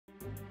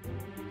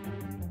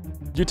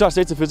Utah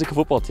State's a physical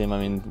football team. I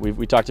mean,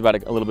 we talked about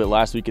it a little bit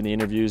last week in the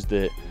interviews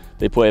that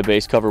they play a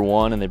base cover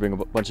one and they bring a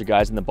bunch of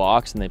guys in the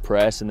box and they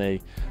press and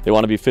they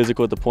want to be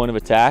physical at the point of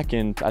attack,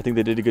 and I think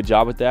they did a good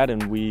job with that,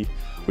 and we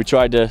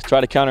tried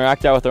to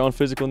counteract that with our own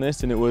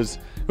physicalness, and it was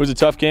a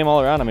tough game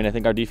all around. I mean, I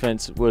think our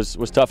defense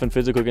was tough and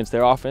physical against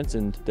their offense,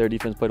 and their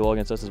defense played well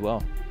against us as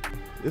well.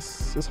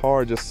 It's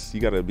hard, just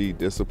you got to be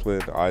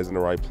disciplined, eyes in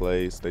the right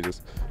place. They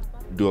just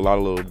do a lot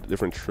of little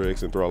different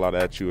tricks and throw a lot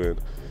at you,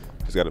 and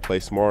just got to play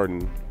smart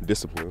and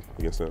disciplined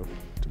against them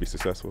to be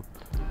successful.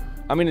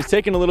 I mean, it's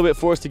taken a little bit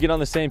for us to get on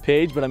the same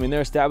page, but I mean,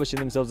 they're establishing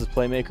themselves as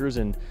playmakers,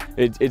 and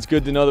it's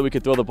good to know that we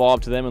could throw the ball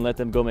up to them and let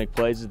them go make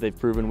plays, as they've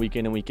proven week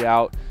in and week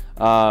out.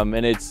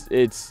 And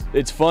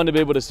it's fun to be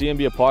able to see them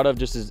be a part of,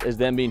 just as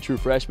them being true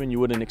freshmen. You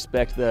wouldn't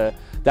expect that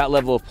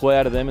level of play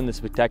out of them and the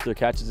spectacular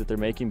catches that they're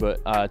making,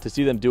 but to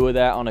see them do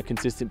that on a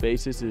consistent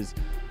basis is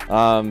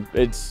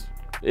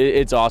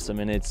it's awesome,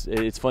 and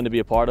it's fun to be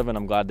a part of, and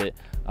I'm glad that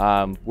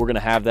we're going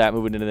to have that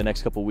moving into the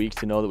next couple of weeks,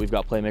 to know that we've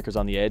got playmakers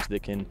on the edge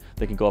that can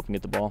go up and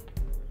get the ball.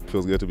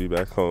 Feels good to be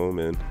back home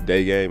and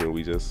day game, and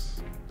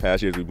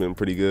past years we've been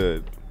pretty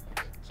good,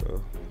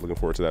 so looking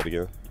forward to that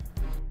again.